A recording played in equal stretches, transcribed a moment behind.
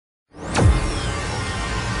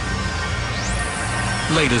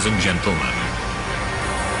Ladies and gentlemen,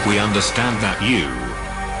 we understand that you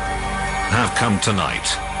have come tonight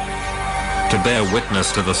to bear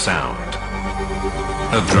witness to the sound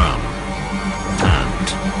of drum and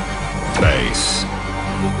bass.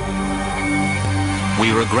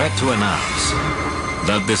 We regret to announce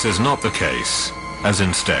that this is not the case, as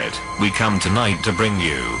instead, we come tonight to bring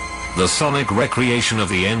you the sonic recreation of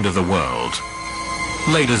the end of the world.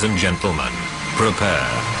 Ladies and gentlemen,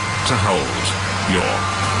 prepare to hold your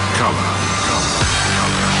color.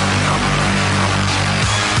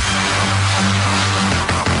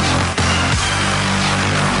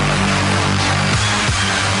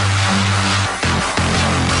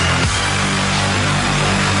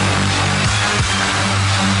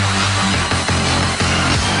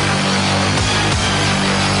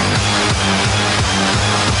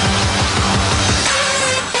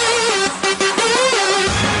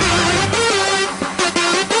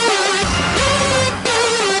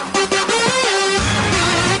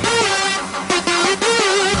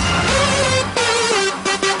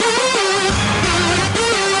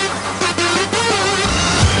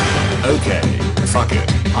 Okay, fuck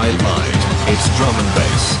it, I lied. It's drum and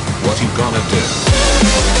bass. What you gonna do?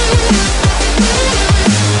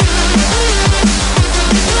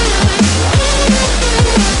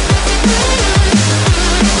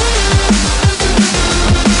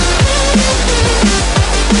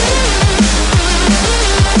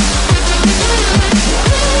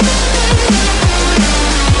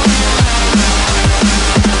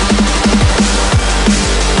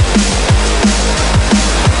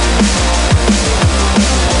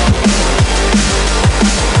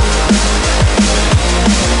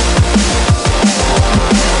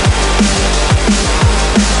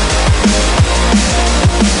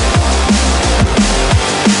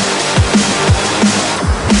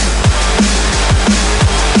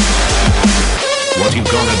 What you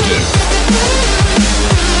gonna do?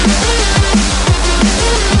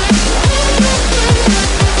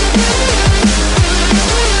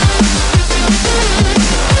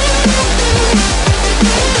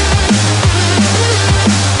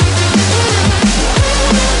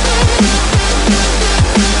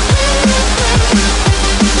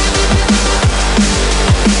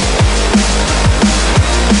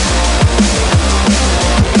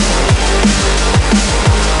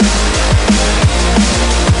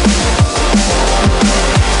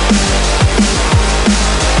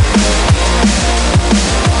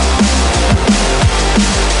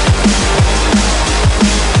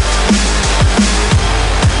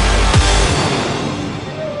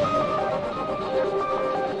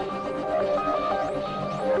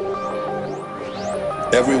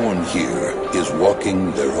 Everyone here is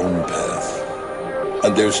walking their own path,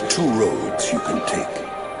 and there's two roads you can take.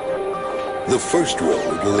 The first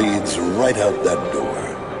road leads right out that door,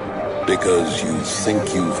 because you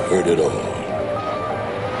think you've heard it all.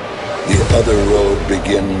 The other road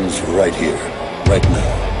begins right here, right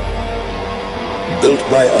now. Built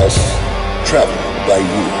by us, traveled by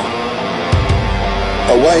you.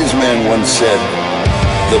 A wise man once said,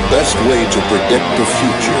 the best way to predict the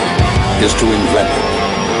future is to invent it.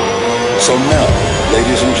 So now,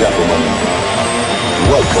 ladies and gentlemen,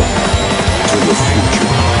 welcome to the future.